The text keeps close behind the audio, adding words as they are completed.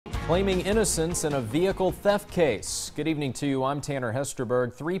Claiming innocence in a vehicle theft case. Good evening to you. I'm Tanner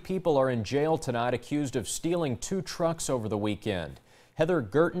Hesterberg. 3 people are in jail tonight accused of stealing 2 trucks over the weekend. Heather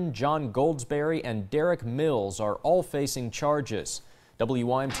Girton, John Goldsberry, and Derek Mills are all facing charges.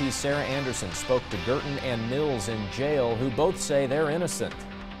 WYMT's Sarah Anderson spoke to Girton and Mills in jail, who both say they're innocent.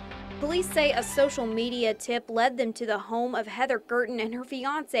 Police say a social media tip led them to the home of Heather Girton and her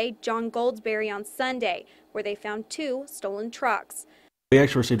fiance, John Goldsberry, on Sunday, where they found 2 stolen trucks. We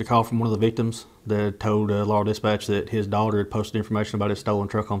actually received a call from one of the victims that told Laurel Dispatch that his daughter had posted information about his stolen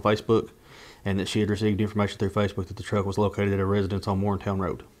truck on Facebook and that she had received information through Facebook that the truck was located at a residence on Morgantown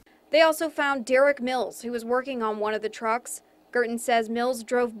Road. They also found Derek Mills, who was working on one of the trucks. Girton says Mills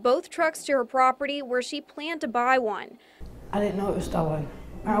drove both trucks to her property where she planned to buy one. I didn't know it was stolen.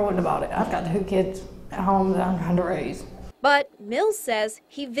 I wouldn't have bought it. I've got 2 kids at home that I'm trying to raise. But Mills says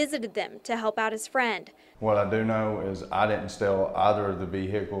he visited them to help out his friend. What I do know is I didn't steal either of the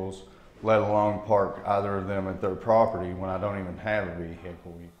vehicles, let alone park either of them at their property when I don't even have a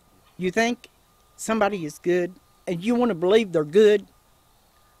vehicle. You think somebody is good and you want to believe they're good,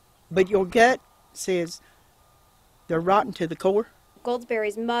 but your gut says they're rotten to the core?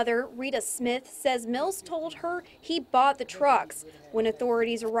 Goldsberry's mother, Rita Smith, says Mills told her he bought the trucks. When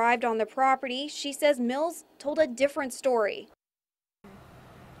authorities arrived on the property, she says Mills told a different story.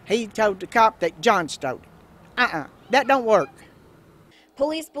 He told the cop that John stole it. That don't work.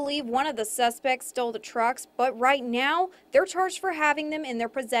 Police believe one of the suspects stole the trucks, but right now they're charged for having them in their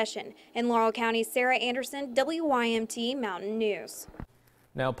possession. In Laurel County, Sarah Anderson, WYMT Mountain News.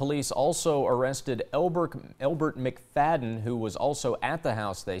 Now, police also arrested Elbert McFadden, who was also at the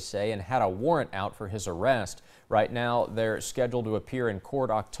house, they say, and had a warrant out for his arrest. Right now, they're scheduled to appear in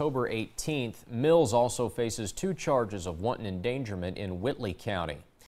court October 18th. Mills also faces 2 charges of wanton endangerment in Whitley County.